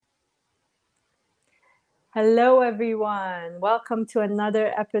Hello, everyone. Welcome to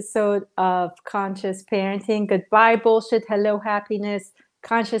another episode of Conscious Parenting. Goodbye, bullshit. Hello, happiness.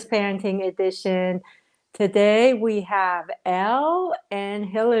 Conscious Parenting Edition. Today we have Elle and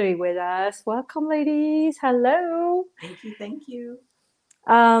Hillary with us. Welcome, ladies. Hello. Thank you. Thank you.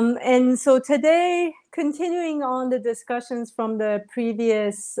 And so today, continuing on the discussions from the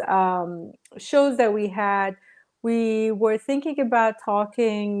previous shows that we had, we were thinking about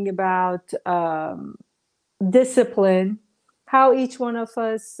talking about discipline, how each one of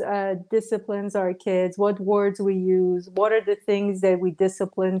us disciplines our kids, what words we use, what are the things that we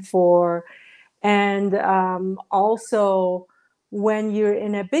discipline for, and also when you're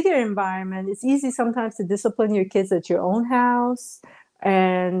in a bigger environment, it's easy sometimes to discipline your kids at your own house.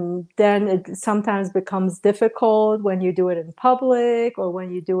 And then it sometimes becomes difficult when you do it in public or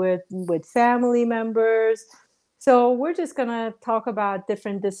when you do it with family members. So we're just going to talk about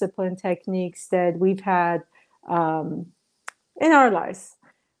different discipline techniques that we've had in our lives.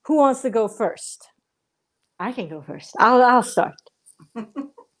 Who wants to go first? I can go first. I'll start.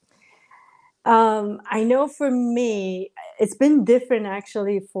 I know for me, it's been different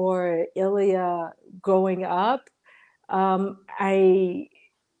actually for Ilya growing up. I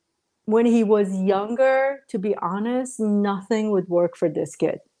When he was younger, to be honest, nothing would work for this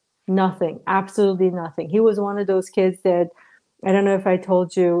kid. Nothing, absolutely nothing. He was one of those kids that I don't know if I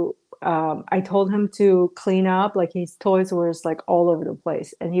told you. I told him to clean up, like his toys were just, like all over the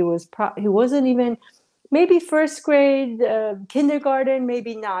place, and he wasn't even maybe first grade, kindergarten,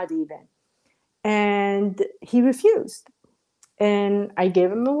 maybe not even, and he refused. And I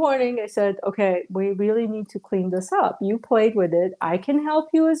gave him a warning. I said, okay, we really need to clean this up. You played with it. I can help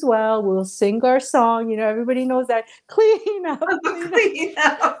you as well. We'll sing our song. You know, everybody knows that. Clean up, clean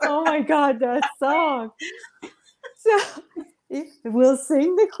up. Oh my God, that song. So we'll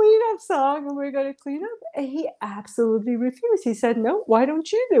sing the cleanup song and we're going to clean up. And he absolutely refused. He said, no, why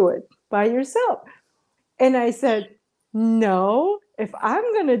don't you do it by yourself? And I said, no, if I'm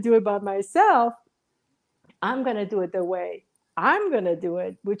going to do it by myself, I'm going to do it the way I'm going to do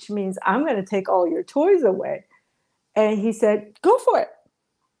it, which means I'm going to take all your toys away. And he said, go for it.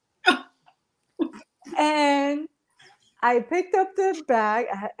 And I picked up the bag.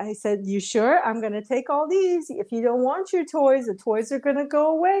 I said, you sure? I'm going to take all these. If you don't want your toys, the toys are going to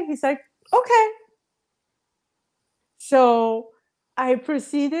go away. He's like, okay. So I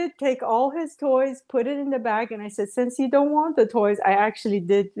proceeded, take all his toys, put it in the bag. And I said, since you don't want the toys, I actually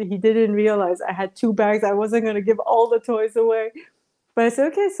did. He didn't realize I had two bags. I wasn't going to give all the toys away. But I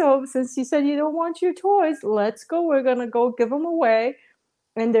said, okay, so since you said you don't want your toys, let's go. We're going to go give them away.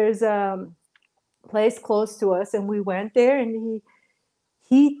 And there's a place close to us. And we went there and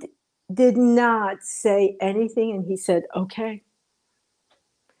he did not say anything. And he said, okay.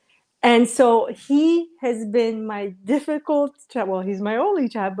 And so he has been my difficult child. Well, he's my only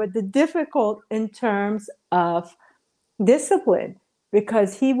child, but the difficult in terms of discipline,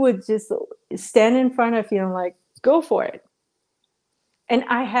 because he would just stand in front of you and like, go for it. And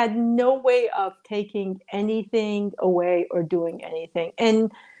I had no way of taking anything away or doing anything.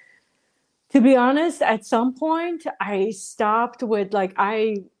 And to be honest, at some point I stopped with, like,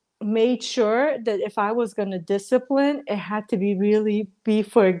 I made sure that if I was going to discipline, it had to be really be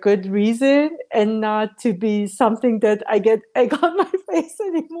for a good reason and not to be something that I get egg on my face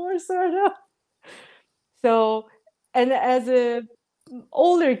anymore, sort of. So, and as a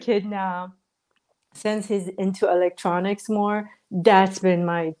older kid now, since he's into electronics more, that's been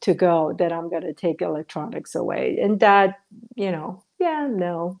my to go, that I'm going to take electronics away. And that, yeah,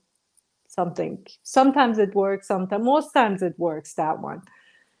 no, sometimes it works, most times it works, that one.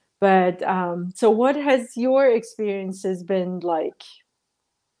 But so what has your experiences been like?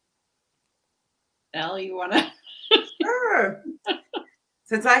 Elle, you want to? Sure.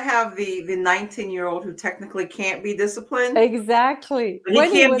 Since I have the 19-year-old who technically can't be disciplined, Exactly. but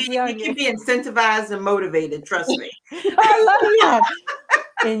When he was he young. can be incentivized and motivated. Trust me. I love that.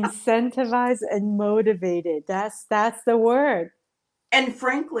 Incentivized and motivated. That's the word. And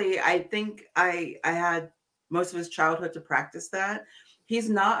frankly, I think I had most of his childhood to practice that. He's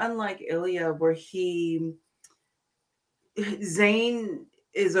not unlike Ilya, where Zane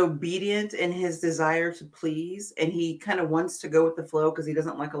is obedient in his desire to please, and he kind of wants to go with the flow because he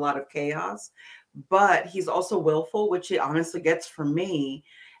doesn't like a lot of chaos. But he's also willful, which he honestly gets from me.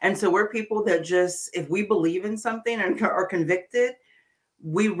 And so we're people that just, if we believe in something and are convicted,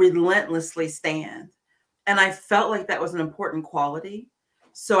 we relentlessly stand. And I felt like that was an important quality.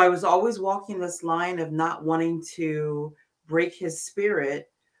 So I was always walking this line of not wanting to break his spirit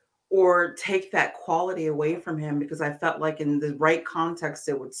or take that quality away from him, because I felt like in the right context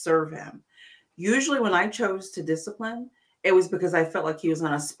it would serve him. Usually when I chose to discipline, it was because I felt like he was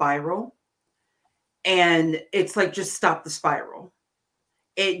on a spiral, and it's like, just stop the spiral.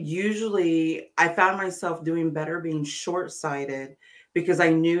 I found myself doing better being short-sighted because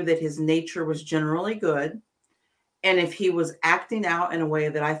I knew that his nature was generally good. And if he was acting out in a way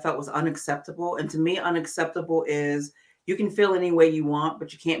that I felt was unacceptable, and to me, unacceptable is you can feel any way you want,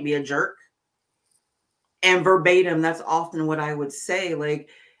 but you can't be a jerk. And verbatim, that's often what I would say. Like,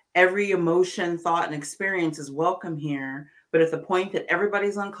 every emotion, thought, and experience is welcome here. But at the point that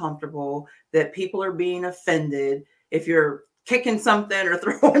everybody's uncomfortable, that people are being offended, if you're kicking something or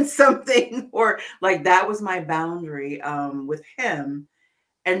throwing something, or like, that was my boundary with him.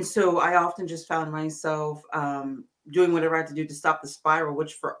 And so I often just found myself doing whatever I had to do to stop the spiral,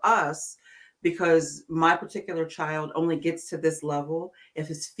 which for us, because my particular child only gets to this level if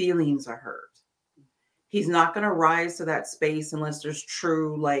his feelings are hurt. He's not going to rise to that space unless there's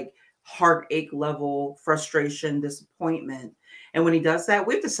true, like, heartache level frustration, disappointment. And when he does that,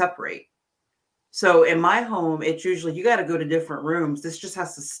 we have to separate. So in my home, it's usually you got to go to different rooms. This just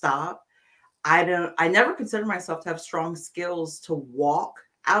has to stop. I never consider myself to have strong skills to walk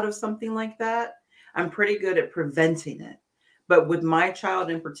out of something like that. I'm pretty good at preventing it. But with my child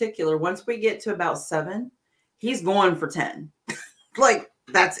in particular, once we get to about 7, he's going for 10. Like,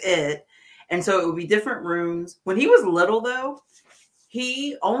 that's it. And so it would be different rooms. When he was little, though,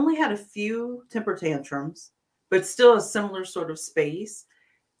 he only had a few temper tantrums, but still a similar sort of space.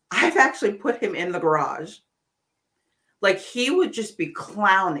 I've actually put him in the garage. Like, he would just be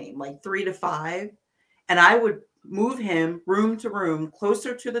clowning, like 3 to 5. And I would move him room to room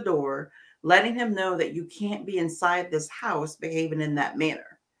closer to the door, letting him know that you can't be inside this house behaving in that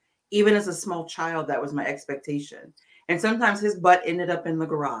manner. Even as a small child, that was my expectation. And sometimes his butt ended up in the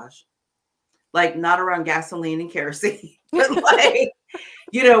garage, like, not around gasoline and kerosene, but like,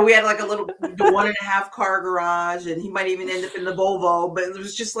 we had like a little 1.5 car garage, and he might even end up in the Volvo. But it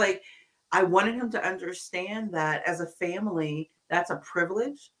was just like, I wanted him to understand that as a family, that's a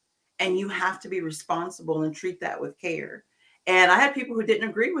privilege, and you have to be responsible and treat that with care. And I had people who didn't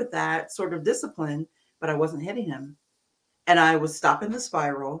agree with that sort of discipline, but I wasn't hitting him. And I was stopping the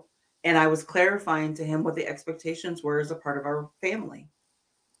spiral, and I was clarifying to him what the expectations were as a part of our family.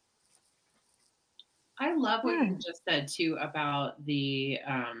 I love what you just said too about the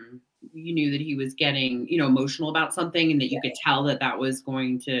you knew that he was getting, emotional about something, and that you could tell that that was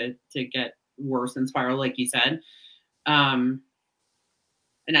going to get worse and spiral, like you said. And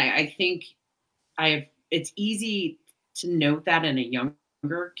I think it's easy to note that in a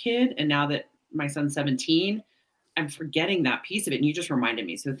younger kid. And now that my son's 17, I'm forgetting that piece of it. And you just reminded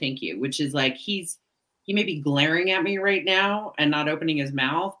me. So thank you, which is like, he may be glaring at me right now and not opening his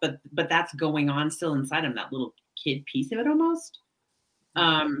mouth, but that's going on still inside him, that little kid piece of it almost.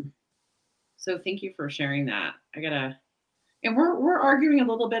 So thank you for sharing that. And we're arguing a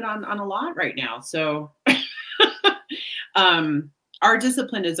little bit on a lot right now. So our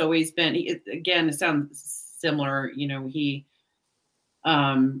discipline has always been, again, it sounds similar. He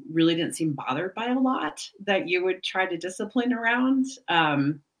really didn't seem bothered by a lot that you would try to discipline around.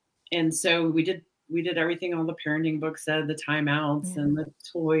 And so we did everything all the parenting books said, the timeouts and the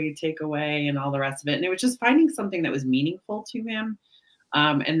toy takeaway and all the rest of it. And it was just finding something that was meaningful to him.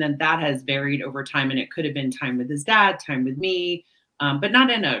 And then that has varied over time. And it could have been time with his dad, time with me, but not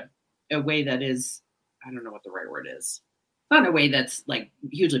in a way that is, I don't know what the right word is. Not in a way that's like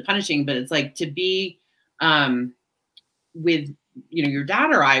hugely punishing, but it's like to be with, your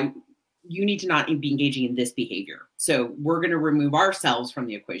dad or I, you need to not be engaging in this behavior. So we're going to remove ourselves from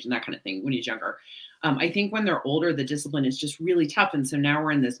the equation, that kind of thing when he's younger. I think when they're older, the discipline is just really tough. And so now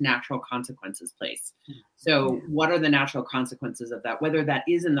we're in this natural consequences place. So what are the natural consequences of that? Whether that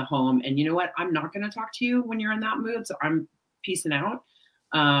is in the home, and you know what, I'm not going to talk to you when you're in that mood. So I'm peacing out.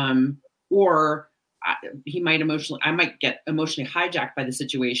 Or I might get emotionally hijacked by the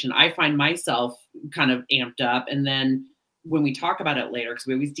situation. I find myself kind of amped up. And then when we talk about it later, because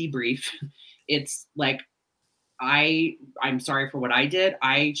we always debrief, it's like, I'm sorry for what I did.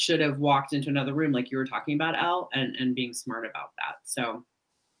 I should have walked into another room like you were talking about, Elle, and being smart about that. So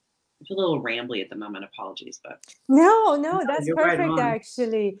I feel a little rambly at the moment. Apologies, but no, that's perfect. Right,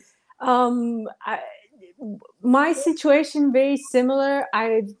 actually, my situation very similar.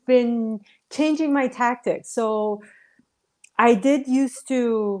 I've been changing my tactics. So I did used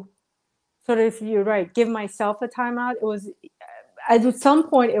to sort of, you're right, give myself a timeout. It was at some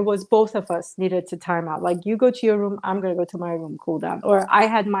point, it was both of us needed to time out. Like, you go to your room, I'm going to go to my room, cool down. Or I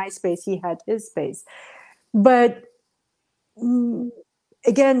had my space, he had his space. But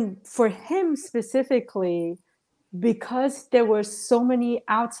again, for him specifically, because there were so many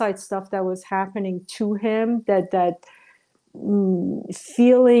outside stuff that was happening to him, that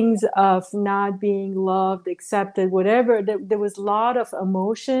feelings of not being loved, accepted, whatever, there was a lot of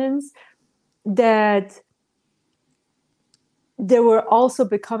emotions that they were also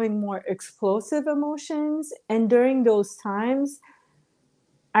becoming more explosive emotions. And during those times,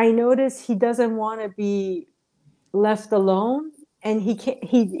 I noticed he doesn't want to be left alone, and he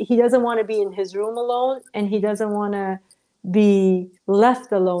doesn't want to be in his room alone, and he doesn't want to be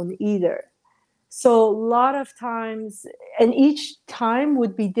left alone either. So a lot of times, and each time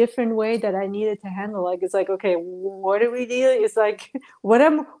would be different way that I needed to handle. Like, it's like, okay, what are we dealing? It's like,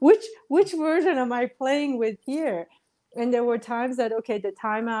 which version am I playing with here? And there were times that, okay, the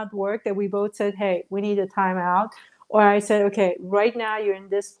timeout worked, that we both said, hey, we need a timeout. Or I said, okay, right now you're in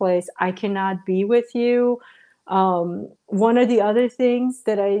this place, I cannot be with you. One of the other things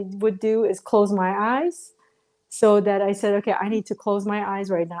that I would do is close my eyes, so that I said, okay, I need to close my eyes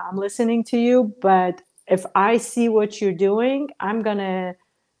right now. I'm listening to you, but if I see what you're doing, I'm going to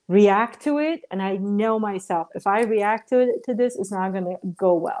react to it. And I know myself, if I react to this, it's not going to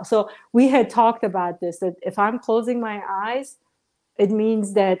go well. So we had talked about this, that if I'm closing my eyes, it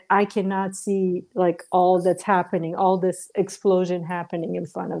means that I cannot see like all that's happening, all this explosion happening in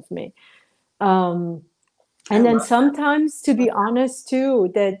front of me. And then sometimes, to be honest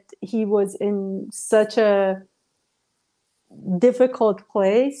too, that he was in such a difficult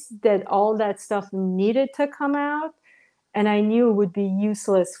place that all that stuff needed to come out, and I knew it would be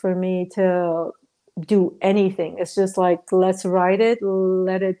useless for me to do anything. It's just like, let's write it,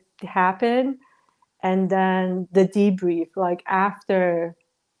 let it happen, and then the debrief, like after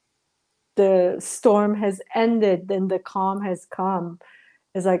the storm has ended, then the calm has come.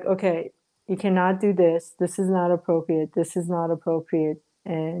 It's like, okay, you cannot do this, this is not appropriate, this is not appropriate,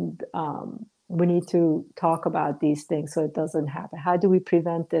 and we need to talk about these things so it doesn't happen. How do we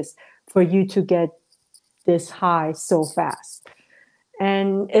prevent this for you to get this high so fast?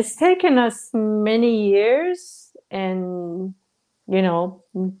 And it's taken us many years. And, you know,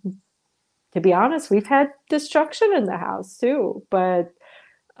 to be honest, we've had destruction in the house too. But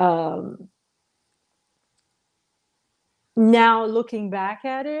now looking back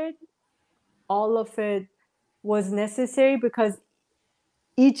at it, all of it was necessary, because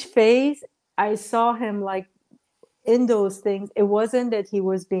each phase I saw him like in those things. It wasn't that he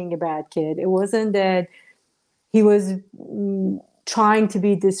was being a bad kid. It wasn't that he was trying to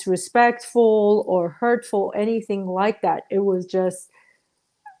be disrespectful or hurtful, anything like that. It was just,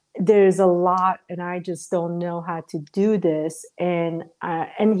 there's a lot and I just don't know how to do this. And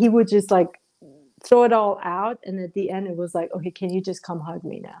he would just like throw it all out. And at the end, it was like, okay, can you just come hug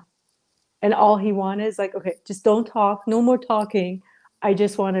me now? And all he wanted is like, okay, just don't talk, no more talking. I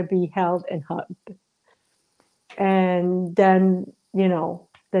just want to be held and hugged. And then, you know,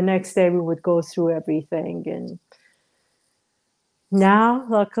 the next day we would go through everything. And now,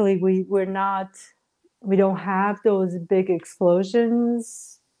 luckily, we don't have those big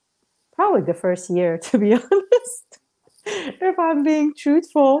explosions. Probably the first year, to be honest, if I'm being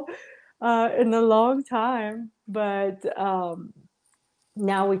truthful, in a long time. But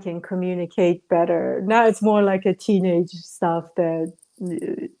now we can communicate better. Now it's more like a teenage stuff that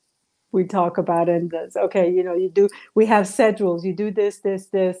we talk about, and that's okay. You know, we have set rules. You do this,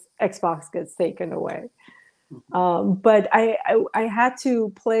 Xbox gets taken away. But I had to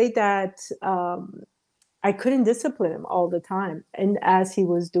play that. I couldn't discipline him all the time, and as he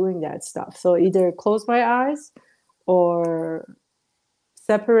was doing that stuff, so either close my eyes or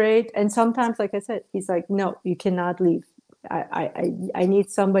separate. And sometimes, like I said, he's like, "No, you cannot leave. I need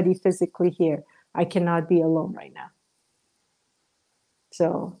somebody physically here. I cannot be alone right now."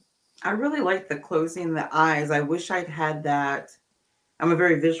 So I really like the closing the eyes. I wish I'd had that. I'm a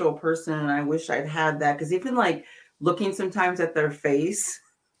very visual person, and I wish I'd had that, because even like looking sometimes at their face,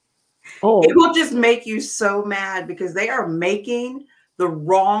 it will just make you so mad, because they are making the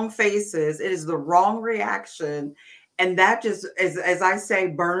wrong faces. It is the wrong reaction. And that just, as I say,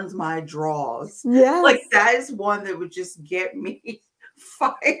 burns my draws. yes. Like that is one that would just get me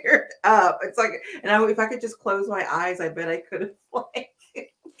fired up. It's like, and if I could just close my eyes, I bet I could have like.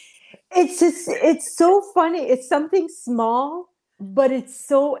 It's so funny. It's something small, but it's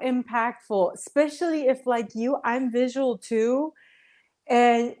so impactful, especially if like I'm visual too.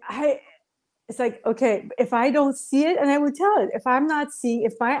 And it's like, okay, if I don't see it, and I would tell it, if I'm not seeing,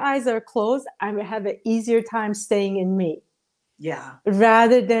 if my eyes are closed, I would have an easier time staying in me. Yeah.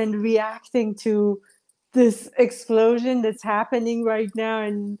 Rather than reacting to this explosion that's happening right now,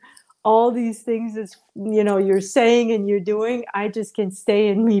 and all these things is, you know, you're saying and you're doing, I just can stay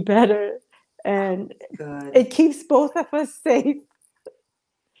in me better. and Good. it keeps both of us safe.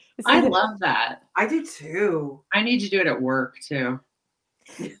 I See, love that. I do too. I need to do it at work too.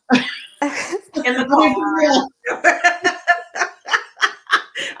 In the I mean, for real. car.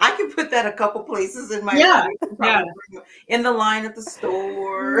 I can put that a couple places in my Yeah, life. And yeah. probably bring in the line at the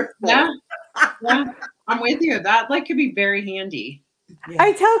store. Yeah, yeah. I'm with you. That like could be very handy. Yeah.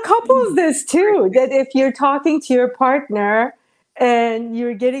 I tell couples this too, that if you're talking to your partner and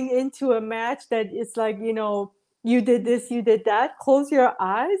you're getting into a match that it's like, you know, you did this, you did that, close your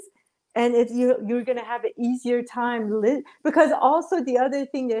eyes, and you're going to have an easier time because also the other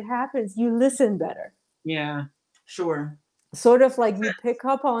thing that happens, you listen better. Yeah. Sure. Sort of like you pick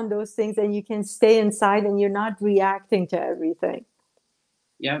up on those things and you can stay inside and you're not reacting to everything.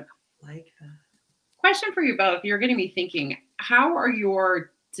 Yep. Like that. Question for you both. You're getting me thinking, how are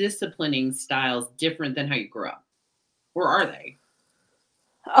your disciplining styles different than how you grew up? Or are they?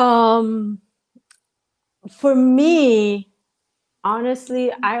 For me,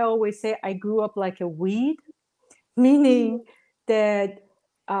 honestly, I always say I grew up like a weed, meaning that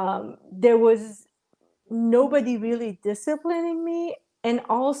there was nobody really disciplining me. And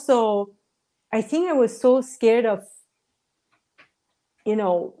also, I think I was so scared of, you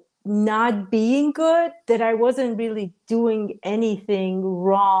know, not being good that I wasn't really doing anything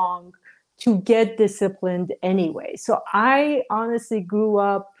wrong to get disciplined anyway. So I honestly grew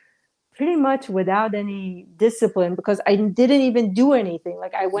up pretty much without any discipline because I didn't even do anything.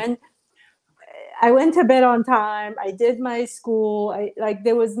 Like I went to bed on time. I did my school. I like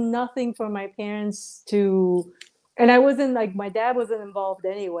there was nothing for my parents to, and I wasn't like my dad wasn't involved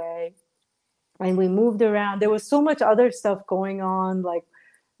anyway. And we moved around. There was so much other stuff going on, like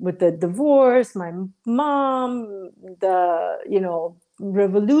with the divorce, my mom, the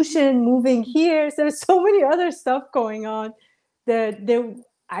revolution, moving here. So there's so many other stuff going on that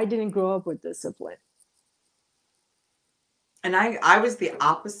I didn't grow up with discipline. And I was the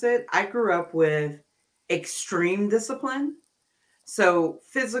opposite. I grew up with extreme discipline. So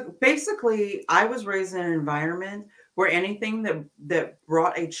basically, I was raised in an environment where anything that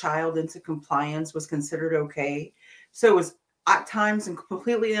brought a child into compliance was considered okay. So it was at times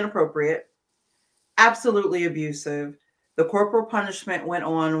completely inappropriate, absolutely abusive. The corporal punishment went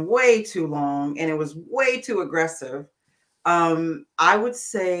on way too long and it was way too aggressive. I would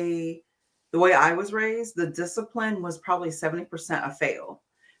say the way I was raised, the discipline was probably 70% a fail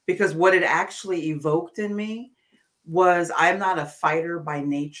because what it actually evoked in me was I'm not a fighter by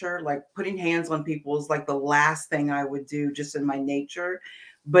nature. Like putting hands on people is like the last thing I would do just in my nature,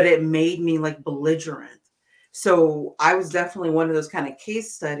 but it made me like belligerent. So I was definitely one of those kind of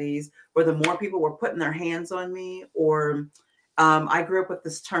case studies where the more people were putting their hands on me, or I grew up with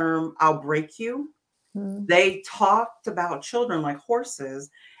this term, I'll break you. They talked about children like horses,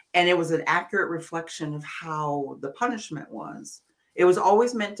 and it was an accurate reflection of how the punishment was. It was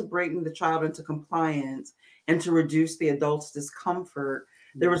always meant to bring the child into compliance and to reduce the adult's discomfort.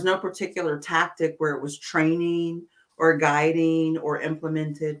 There was no particular tactic where it was training or guiding or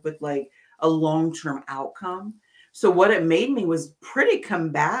implemented with like a long-term outcome. So what it made me was pretty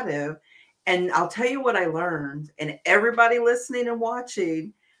combative. And I'll tell you what I learned, and everybody listening and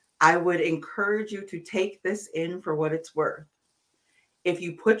watching, I would encourage you to take this in for what it's worth. If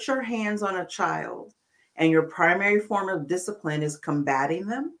you put your hands on a child and your primary form of discipline is combating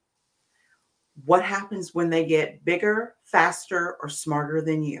them, what happens when they get bigger, faster, or smarter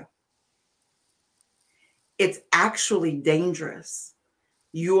than you? It's actually dangerous.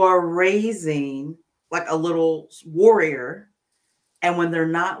 You are raising like a little warrior, and when they're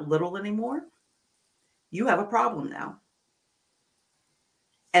not little anymore, you have a problem now.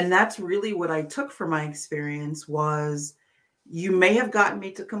 And that's really what I took from my experience was you may have gotten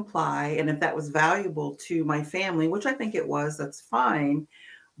me to comply. And if that was valuable to my family, which I think it was, that's fine.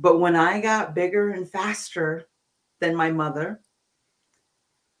 But when I got bigger and faster than my mother,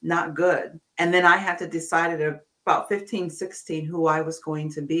 not good. And then I had to decide at about 15, 16 who I was going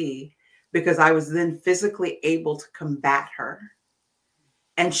to be because I was then physically able to combat her.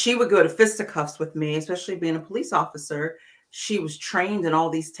 And she would go to fisticuffs with me, especially being a police officer. She was trained in all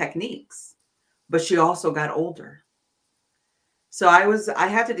these techniques, but she also got older. So I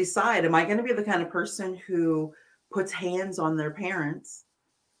had to decide, am I going to be the kind of person who puts hands on their parents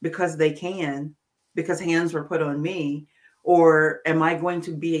because they can, because hands were put on me? Or am I going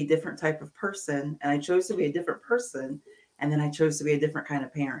to be a different type of person? And I chose to be a different person. And then I chose to be a different kind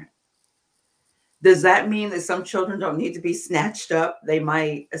of parent. Does that mean that some children don't need to be snatched up? They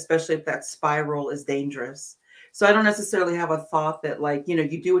might, especially if that spiral is dangerous. So I don't necessarily have a thought that like,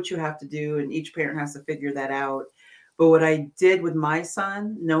 you do what you have to do and each parent has to figure that out. But what I did with my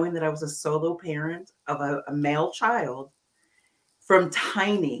son, knowing that I was a solo parent of a male child, from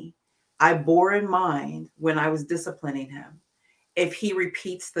tiny, I bore in mind when I was disciplining him, if he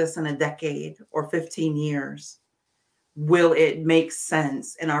repeats this in a decade or 15 years, will it make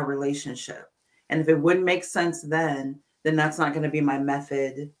sense in our relationship? And if it wouldn't make sense then that's not going to be my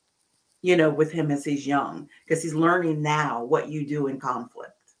method, with him as he's young, because he's learning now what you do in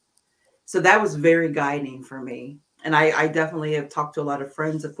conflict. So that was very guiding for me. And I definitely have talked to a lot of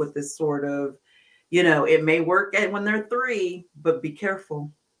friends with this sort of, it may work when they're 3, but be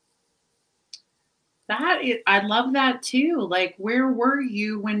careful. I love that too. Like, where were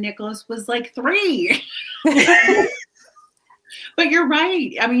you when Nicholas was like 3? But you're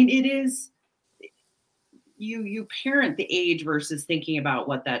right. I mean, it is, you parent the age versus thinking about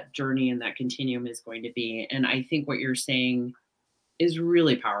what that journey and that continuum is going to be. And I think what you're saying is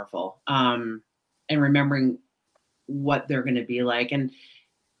really powerful. And remembering what they're going to be like. And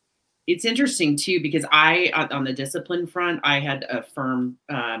it's interesting too, because on the discipline front, I had a firm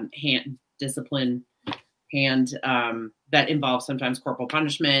discipline hand that involves sometimes corporal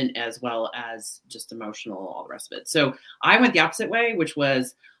punishment as well as just emotional, all the rest of it. So I went the opposite way, which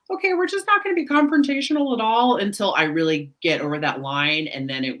was, okay, we're just not going to be confrontational at all until I really get over that line. And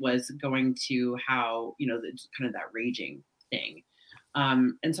then it was going to how, kind of that raging thing.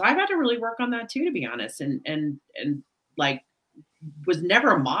 And so I've had to really work on that too, to be honest. And like, was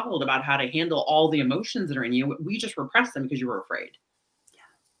never modeled about how to handle all the emotions that are in you. We just repressed them because you were afraid. Yeah.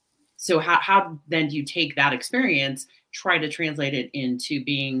 So how then do you take that experience, try to translate it into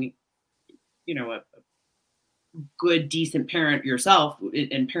being, a good, decent parent yourself,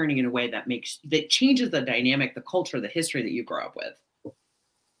 and parenting in a way that changes the dynamic, the culture, the history that you grow up with.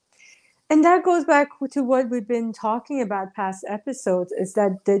 And that goes back to what we've been talking about past episodes, is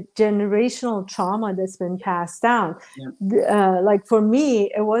that the generational trauma that's been passed down. Yeah. Like for me,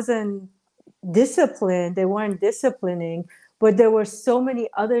 it wasn't discipline. They weren't disciplining, but there were so many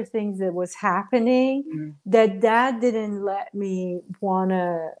other things that was happening that didn't let me want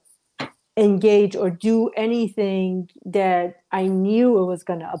to engage or do anything that I knew it was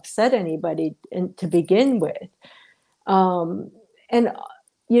going to upset anybody to begin with. And,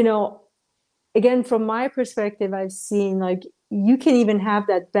 again, from my perspective, I've seen like you can even have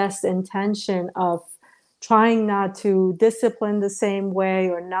that best intention of trying not to discipline the same way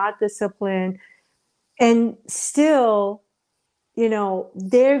or not discipline. And still,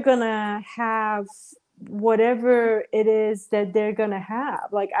 they're going to have whatever it is that they're going to have.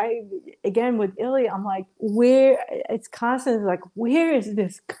 Like again, with Ilya, I'm like, it's constantly like, where is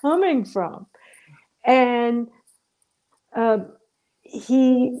this coming from? And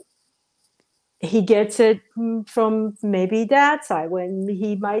he gets it from maybe that side, when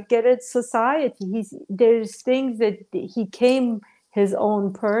he might get it society. There's things that he came his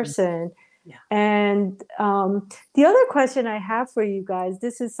own person. Yeah. And the other question I have for you guys,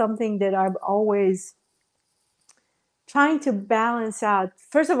 this is something that I'm always trying to balance out.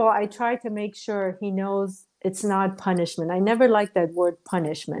 First of all, I try to make sure he knows it's not punishment. I never liked that word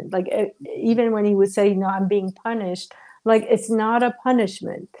punishment. Like even when he would say, I'm being punished, like it's not a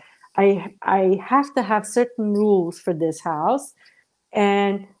punishment. I have to have certain rules for this house.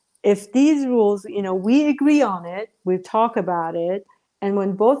 And if these rules, we agree on it, we talk about it. And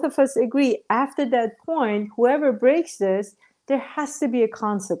when both of us agree, after that point, whoever breaks this, there has to be a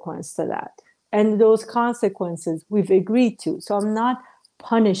consequence to that. And those consequences we've agreed to. So I'm not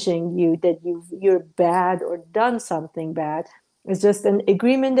punishing you that you're bad or done something bad. It's just an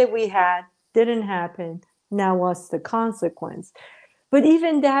agreement that we had, didn't happen. Now what's the consequence? But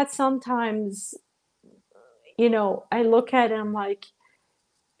even that, sometimes, I look at it, I'm like,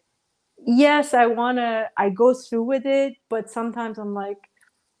 yes, I go through with it, but sometimes I'm like,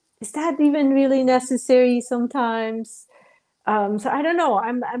 is that even really necessary sometimes? So I don't know.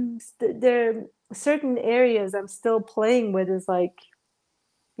 There are certain areas I'm still playing with, is like,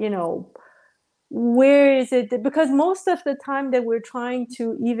 where is it? Because most of the time that we're trying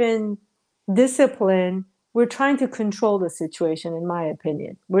to even discipline, we're trying to control the situation, in my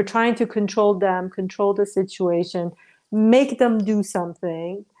opinion. We're trying to control them, control the situation, make them do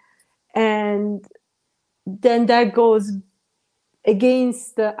something. And then that goes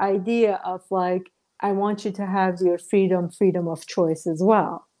against the idea of like, I want you to have your freedom of choice as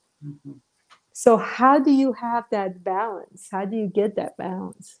well. Mm-hmm. So how do you have that balance? How do you get that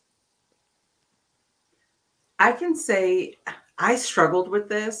balance? I can say I struggled with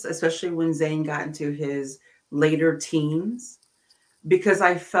this, especially when Zane got into his later teens, because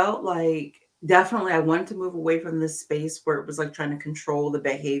I felt like definitely I wanted to move away from this space where it was like trying to control the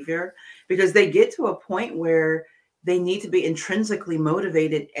behavior, because they get to a point where they need to be intrinsically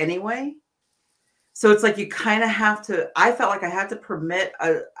motivated anyway. So it's like you kind of have to, I felt like I had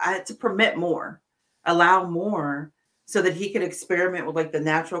to permit more, allow more so that he could experiment with like the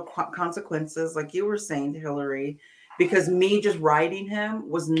natural consequences, like you were saying, Hillary, because me just riding him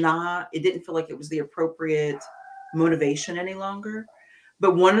was not, it didn't feel like it was the appropriate motivation any longer.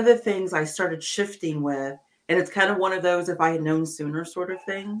 But one of the things I started shifting with, and it's kind of one of those if I had known sooner sort of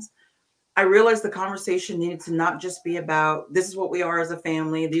things, I realized the conversation needed to not just be about this is what we are as a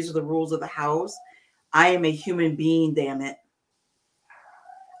family, these are the rules of the house. I am a human being, damn it.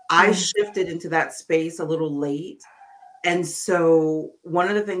 I shifted into that space a little late. And so one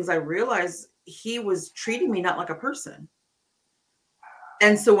of the things I realized, he was treating me not like a person.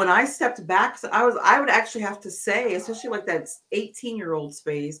 And so when I stepped back, so I would actually have to say, especially like that 18-year-old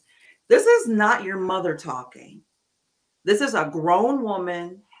space, this is not your mother talking. This is a grown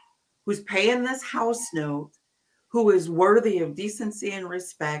woman who's paying this house note, who is worthy of decency and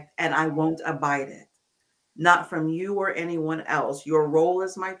respect, and I won't abide it. Not from you or anyone else. Your role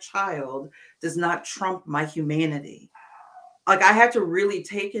as my child does not trump my humanity. Like I had to really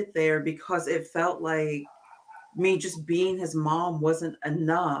take it there because it felt like me just being his mom wasn't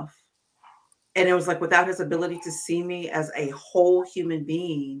enough. And it was like without his ability to see me as a whole human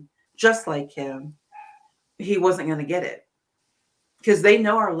being, just like him, he wasn't going to get it. Because they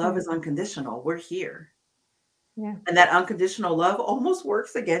know our love is unconditional. We're here. Yeah. And that unconditional love almost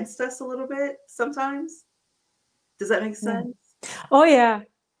works against us a little bit sometimes. Does that make sense? Oh yeah.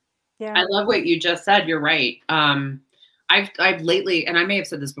 Yeah. I love what you just said. You're right. I've lately, and I may have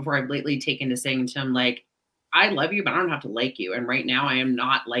said this before, I've lately taken to saying to him, like, I love you, but I don't have to like you. And right now I am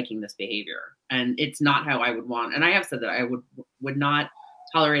not liking this behavior. And it's not how I would want. And I have said that I would not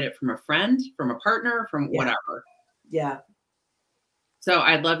tolerate it from a friend, from a partner, from whatever. Yeah. So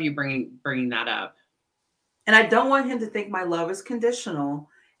I love you bringing that up. And I don't want him to think my love is conditional.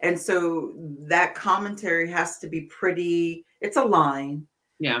 And so that commentary has to be pretty, it's a line.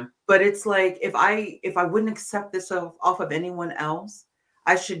 Yeah. But it's like, if I wouldn't accept this off of anyone else,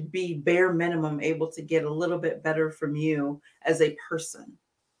 I should be bare minimum able to get a little bit better from you as a person.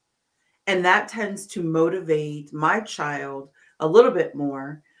 And that tends to motivate my child a little bit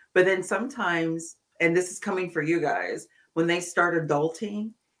more. But then sometimes, and this is coming for you guys, when they start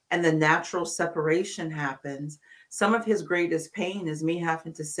adulting and the natural separation happens, some of his greatest pain is me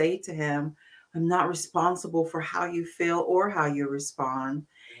having to say to him, I'm not responsible for how you feel or how you respond.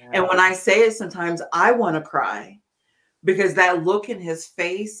 Yeah. And when I say it, sometimes I want to cry because that look in his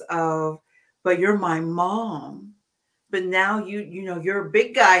face of, but you're my mom. But now you know, you're a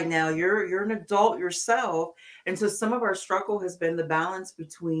big guy now. You're an adult yourself. And so some of our struggle has been the balance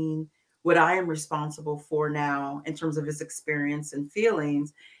between what I am responsible for now in terms of his experience and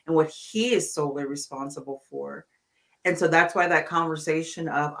feelings and what he is solely responsible for. And so that's why that conversation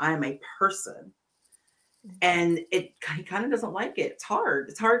of I am a person, and he kind of doesn't like it. It's hard.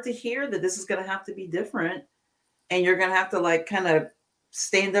 It's hard to hear that this is going to have to be different. And you're going to have to like kind of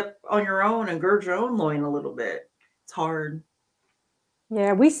stand up on your own and gird your own loin a little bit. It's hard.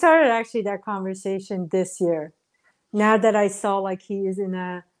 Yeah, we started actually that conversation this year. Now that I saw like he is in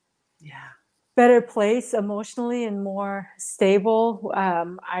a better place emotionally and more stable,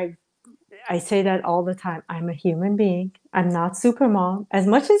 I say that all the time. I'm a human being. I'm not Supermom. As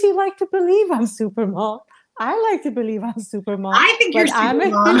much as you like to believe I'm Supermom, I like to believe I'm Supermom. I think you're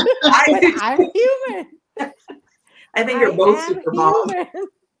Supermom. I'm human. I think you're both Supermom.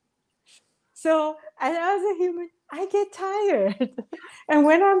 So, and as a human, I get tired. And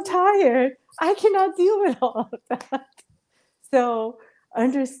when I'm tired, I cannot deal with all of that. So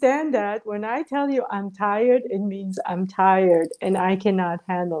understand that when I tell you I'm tired, it means I'm tired and I cannot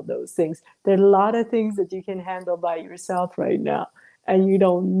handle those things. There are a lot of things that you can handle by yourself right now. And you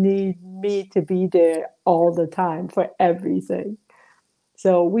don't need me to be there all the time for everything.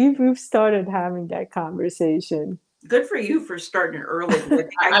 So we've started having that conversation. Good for you for starting it early.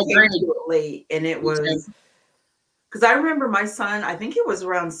 I came to it late, and it was because I remember my son, I think he was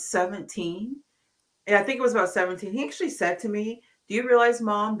around 17. And I think it was about 17. He actually said to me, do you realize,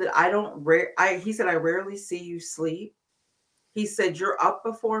 Mom, that he said, I rarely see you sleep. He said, you're up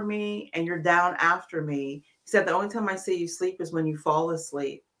before me and you're down after me. He said, the only time I see you sleep is when you fall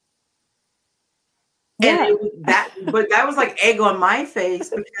asleep. Yeah. And but that was like egg on my face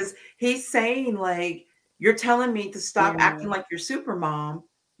because he's saying like, you're telling me to stop acting like you're Supermom,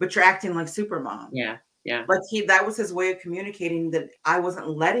 but you're acting like Supermom. Yeah. Yeah. Like that was his way of communicating that I wasn't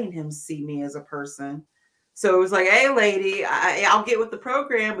letting him see me as a person. So it was like, hey, lady, I'll get with the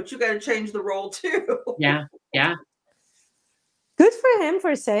program, but you got to change the role too. Yeah. Yeah. Good for him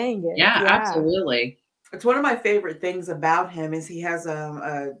for saying it. Yeah, absolutely. It's one of my favorite things about him is he has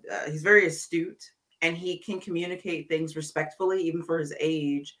he's very astute and he can communicate things respectfully, even for his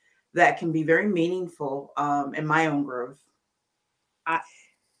age, that can be very meaningful in my own growth. I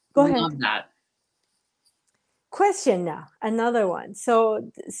Go ahead. love that. Question now, another one. So,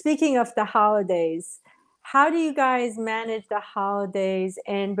 speaking of the holidays, how do you guys manage the holidays?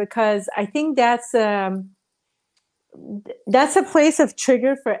 And because I think that's a place of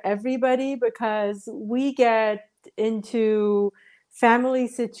trigger for everybody, because we get into family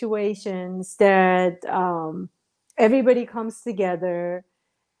situations that everybody comes together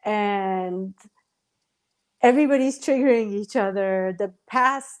and everybody's triggering each other, the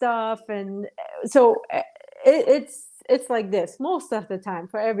past stuff, and so it's like this most of the time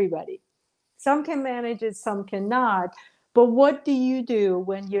for everybody. Some can manage it, some cannot. But what do you do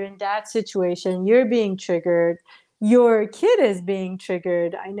when you're in that situation? You're being triggered. Your kid is being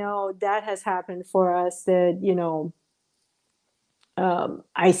triggered. I know that has happened for us that,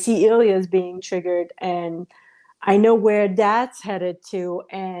 I see Ilya's being triggered and I know where that's headed to,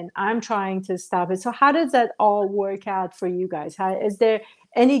 and I'm trying to stop it. So, how does that all work out for you guys? Is there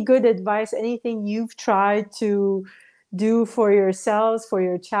any good advice, anything you've tried to do for yourselves, for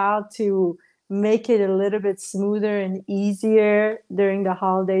your child, to make it a little bit smoother and easier during the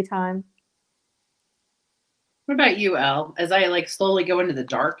holiday time? What about you, Elle? As I like slowly go into the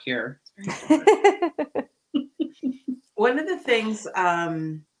dark here. It's very dark. One of the things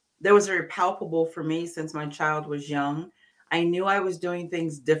that was very palpable for me since my child was young, I knew I was doing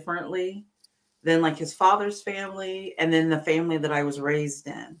things differently than like his father's family and then the family that I was raised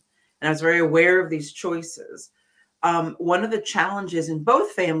in. And I was very aware of these choices. One of the challenges in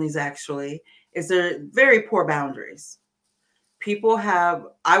both families actually is there very poor boundaries. People have,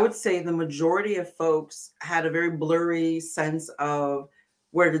 I would say the majority of folks had a very blurry sense of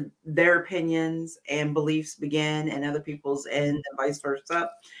where their opinions and beliefs begin and other people's end and vice versa.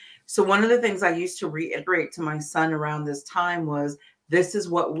 So one of the things I used to reiterate to my son around this time was, this is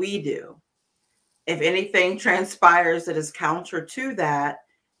what we do. If anything transpires that is counter to that,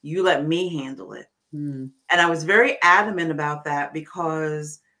 you let me handle it. And I was very adamant about that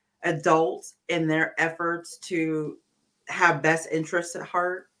because adults in their efforts to have best interests at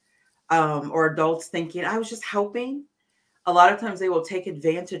heart, or adults thinking I was just helping, a lot of times they will take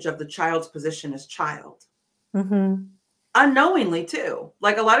advantage of the child's position as child. Mm-hmm. Unknowingly too.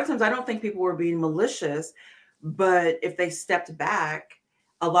 Like a lot of times I don't think people were being malicious, but if they stepped back,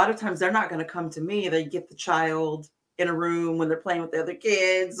 a lot of times they're not going to come to me. They get the child in a room when they're playing with the other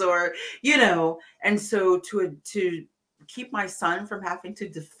kids or, and so to keep my son from having to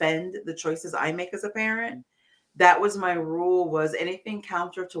defend the choices I make as a parent, that was my rule, was anything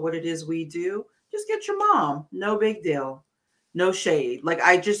counter to what it is we do, just get your mom. No big deal. No shade. Like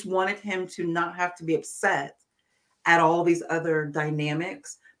I just wanted him to not have to be upset at all these other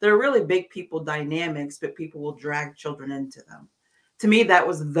dynamics. They're really big people dynamics, but people will drag children into them. To me, that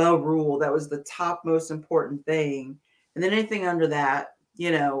was the rule. That was the top most important thing. And then anything under that,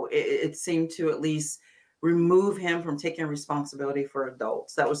 it seemed to at least remove him from taking responsibility for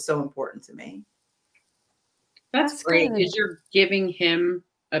adults. That was so important to me. That's great good. because you're giving him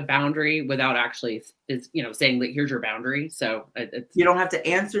a boundary without actually, saying that here's your boundary. So you don't have to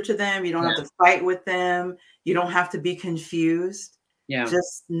answer to them. You don't have to fight with them. You don't have to be confused. Yeah.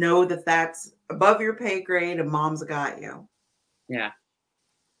 Just know that that's above your pay grade and mom's got you. Yeah.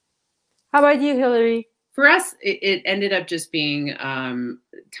 How about you, Hillary? For us, it ended up just being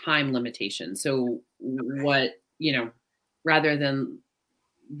time limitation. So what, rather than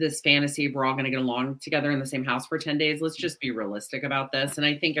this fantasy of we're all going to get along together in the same house for 10 days, let's just be realistic about this. And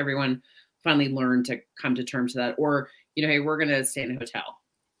I think everyone finally learned to come to terms with that. Or, hey, we're going to stay in a hotel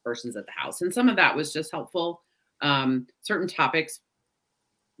versus at the house. And some of that was just helpful. Certain topics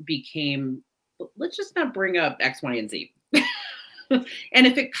became, let's just not bring up X, Y, and Z. And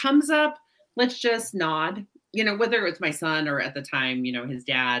if it comes up, let's just nod, whether it's my son or at the time, his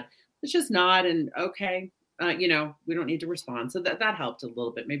dad, let's just nod and okay. We don't need to respond. So that helped a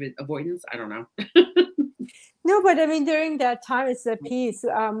little bit. Maybe avoidance. I don't know. No, but I mean, during that time, it's a piece.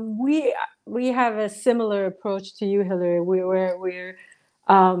 We have a similar approach to you, Hillary. We're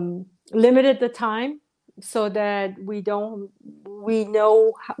limited the time so that we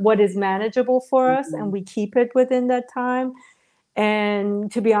know what is manageable for us, and we keep it within that time.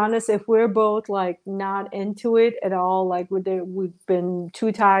 And to be honest, if we're both like not into it at all, like we've been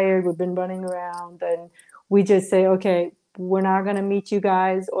too tired, we've been running around, and we just say, okay, we're not going to meet you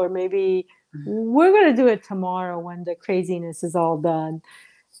guys, or maybe we're going to do it tomorrow when the craziness is all done.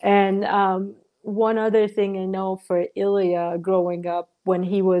 And one other thing I know for Ilya growing up, when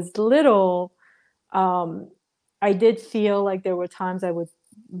he was little, I did feel like there were times I would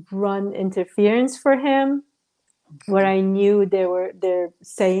run interference for him where I knew they're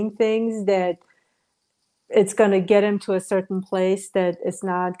saying things that it's going to get him to a certain place that it's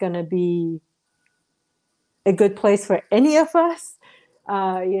not going to be a good place for any of us.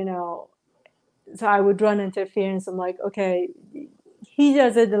 So I would run interference. I'm like, okay, he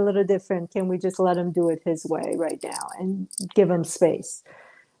does it a little different. Can we just let him do it his way right now and give him space?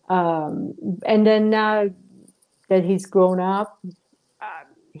 And then now that he's grown up,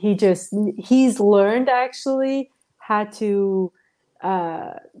 he's learned actually how to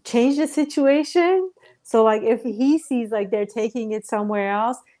change the situation. So like if he sees like they're taking it somewhere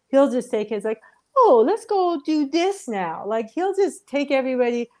else, he'll just take it. It's like, oh, let's go do this now. Like he'll just take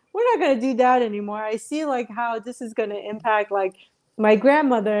everybody. We're not going to do that anymore. I see like how this is going to impact like my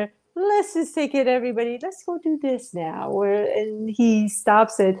grandmother. Let's just take it, everybody. Let's go do this now. And he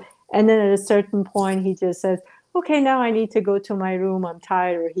stops it. And then at a certain point, he just says, okay, now I need to go to my room. I'm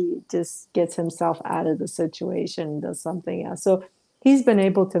tired. Or he just gets himself out of the situation and does something else. So he's been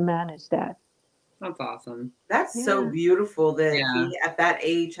able to manage that. That's awesome. That's so beautiful that he at that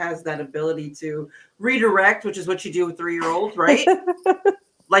age has that ability to redirect, which is what you do with 3-year-olds, right?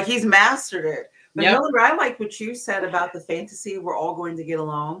 Like he's mastered it. But Miller, I like what you said about the fantasy. We're all going to get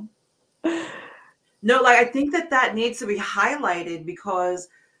along. No, like I think that needs to be highlighted because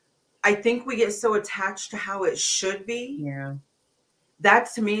I think we get so attached to how it should be. Yeah.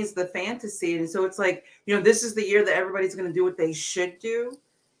 That to me is the fantasy. And so it's like, this is the year that everybody's going to do what they should do.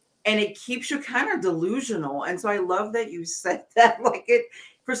 And it keeps you kind of delusional. And so I love that you said that. Like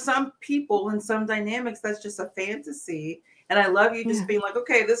for some people and some dynamics, that's just a fantasy. And I love you just being like,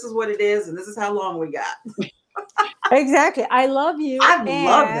 okay, this is what it is. And this is how long we got. Exactly. I love you. I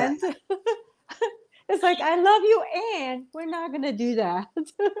love that. It's like, I love you, and we're not going to do that.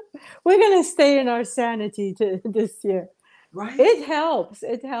 We're going to stay in our sanity this year. Right. It helps.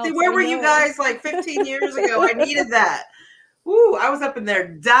 It helps. See, where were you guys like 15 years ago? I needed that. Ooh, I was up in there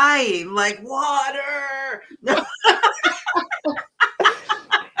dying like water.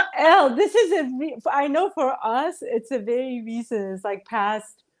 Elle, this is I know for us, it's a very recent, it's like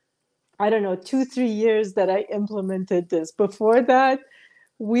past, I don't know, 2-3 years that I implemented this. Before that,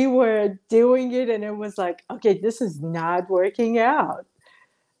 we were doing it and it was like, okay, this is not working out.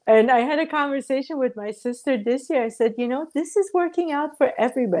 And I had a conversation with my sister this year. I said, this is working out for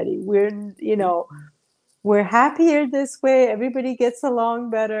everybody. We're happier this way. Everybody gets along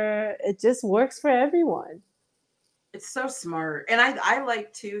better. It just works for everyone. It's so smart. And I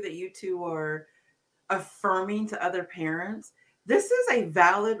like too that you two are affirming to other parents. This is a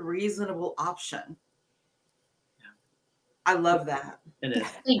valid, reasonable option. I love that. It is.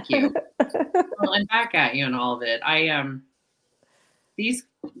 Thank you. Well, and back at you and all of it. These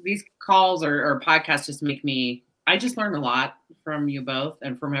calls or podcasts just make me, I just learn a lot from you both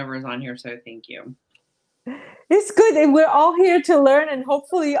and from whoever's on here. So thank you. It's good. And we're all here to learn, and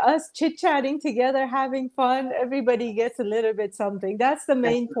hopefully us chit-chatting together, having fun, everybody gets a little bit something. That's the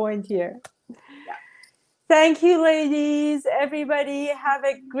main point here. Yeah. Thank you, ladies. Everybody have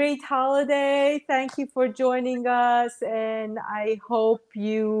a great holiday. Thank you for joining us. And I hope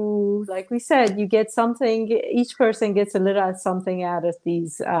you, like we said, you get something. Each person gets a little something out of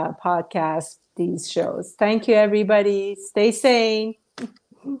these podcasts, these shows. Thank you, everybody. Stay sane.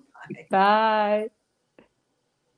 Bye. Bye.